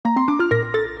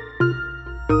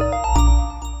The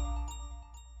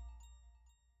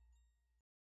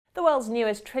world's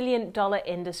newest trillion-dollar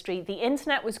industry, the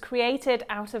internet, was created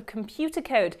out of computer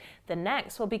code. The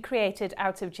next will be created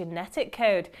out of genetic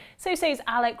code. So says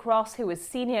Alec Ross, who was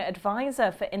senior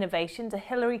advisor for innovation to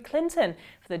Hillary Clinton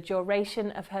for the duration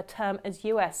of her term as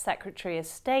US Secretary of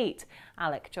State.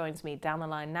 Alec joins me down the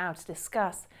line now to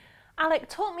discuss. Alec,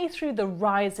 talk me through the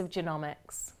rise of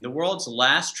genomics. The world's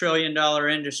last trillion-dollar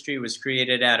industry was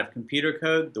created out of computer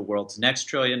code. The world's next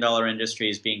trillion-dollar industry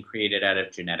is being created out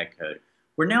of genetic code.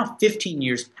 We're now 15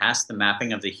 years past the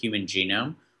mapping of the human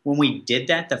genome. When we did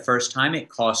that the first time, it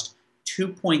cost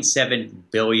 $2.7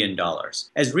 billion.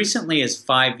 As recently as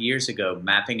 5 years ago,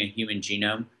 mapping a human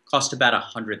genome cost about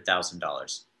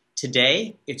 $100,000.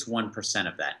 Today, it's 1%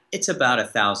 of that. It's about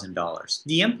 $1,000.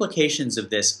 The implications of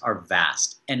this are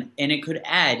vast, and it could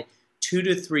add 2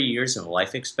 to 3 years of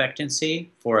life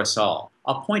expectancy for us all.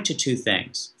 I'll point to two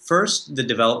things. First, the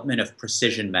development of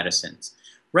precision medicines.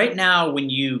 Right now,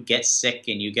 when you get sick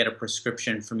and you get a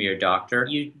prescription from your doctor,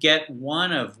 you get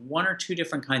one or two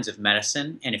different kinds of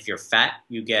medicine, and if you're fat,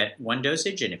 you get one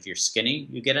dosage, and if you're skinny,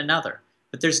 you get another.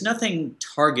 But there's nothing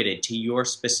targeted to your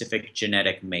specific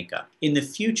genetic makeup. In the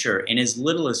future, in as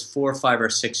little as 4, 5, or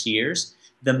 6 years,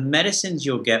 the medicines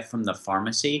you'll get from the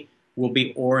pharmacy will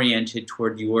be oriented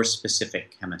toward your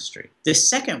specific chemistry. The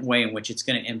second way in which it's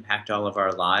going to impact all of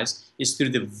our lives is through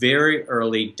the very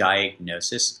early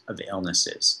diagnosis of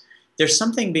illnesses. There's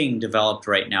something being developed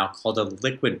right now called a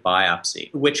liquid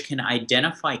biopsy, which can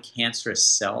identify cancerous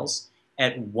cells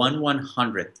at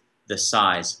 1/100th the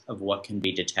size of what can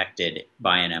be detected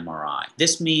by an MRI.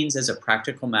 This means, as a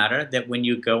practical matter, that when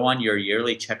you go on your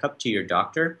yearly checkup to your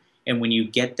doctor, and when you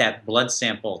get that blood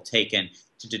sample taken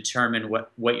to determine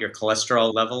what your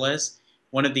cholesterol level is,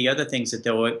 one of the other things that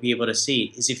they'll be able to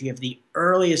see is if you have the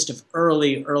earliest of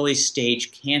early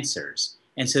stage cancers,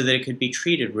 and so that it could be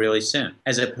treated really soon,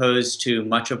 as opposed to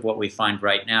much of what we find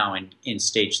right now in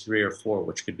stage 3 or 4,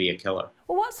 which could be a killer.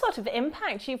 Well, what sort of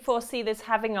impact do you foresee this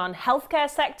having on healthcare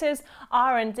sectors,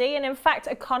 R&D, and in fact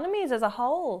economies as a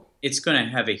whole? It's going to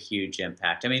have a huge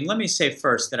impact. I mean, let me say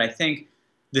first that I think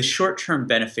the short-term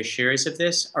beneficiaries of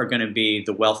this are going to be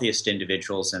the wealthiest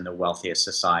individuals and the wealthiest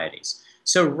societies.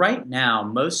 So right now,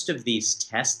 most of these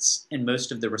tests and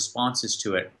most of the responses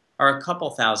to it are a couple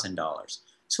 $1,000s.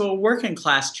 So a working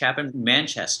class chap in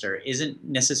Manchester isn't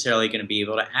necessarily going to be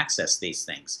able to access these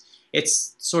things.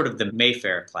 It's sort of the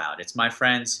Mayfair cloud. It's my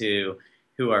friends who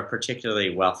are particularly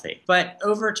wealthy. But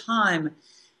over time,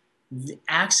 the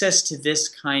access to these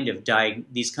kinds of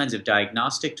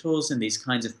diagnostic tools and these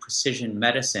kinds of precision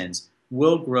medicines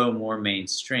will grow more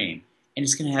mainstream. And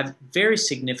it's going to have very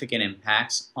significant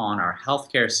impacts on our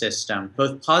healthcare system,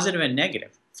 both positive and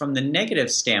negative. From the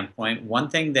negative standpoint, one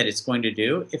thing that it's going to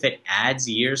do, if it adds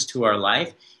years to our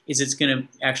life, is it's going to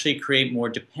actually create more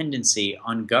dependency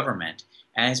on government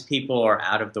as people are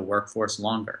out of the workforce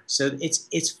longer. So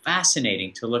it's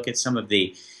fascinating to look at some of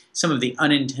the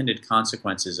unintended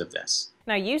consequences of this.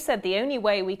 Now, you said the only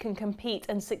way we can compete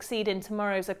and succeed in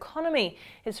tomorrow's economy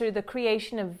is through the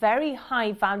creation of very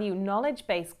high-value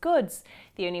knowledge-based goods.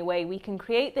 The only way we can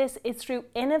create this is through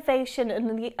innovation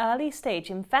and the early-stage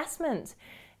investment.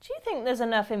 Do you think there's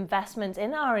enough investment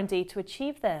in R&D to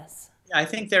achieve this? I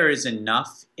think there is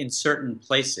enough in certain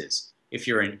places. If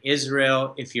you're in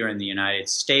Israel, if you're in the United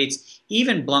States,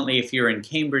 even bluntly, if you're in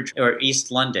Cambridge or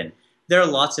East London, there are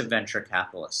lots of venture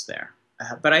capitalists there.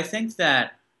 But I think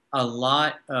that a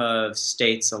lot of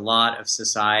states, a lot of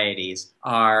societies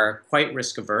are quite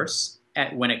risk averse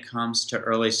when it comes to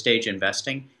early stage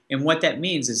investing. And what that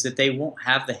means is that they won't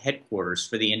have the headquarters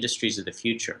for the industries of the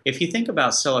future. If you think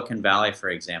about Silicon Valley, for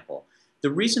example, the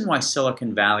reason why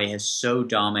Silicon Valley has so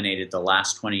dominated the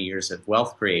last 20 years of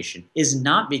wealth creation is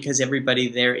not because everybody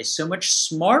there is so much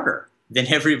smarter than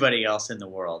everybody else in the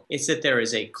world. It's that there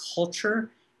is a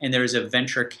culture and there is a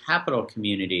venture capital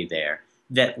community there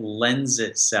that lends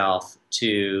itself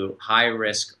to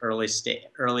high-risk,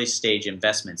 early-stage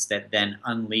investments that then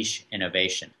unleash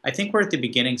innovation. I think we're at the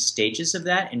beginning stages of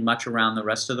that in much around the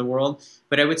rest of the world,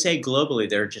 but I would say globally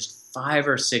there are just 5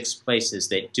 or 6 places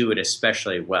that do it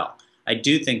especially well. I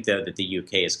do think, though, that the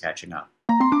UK is catching up.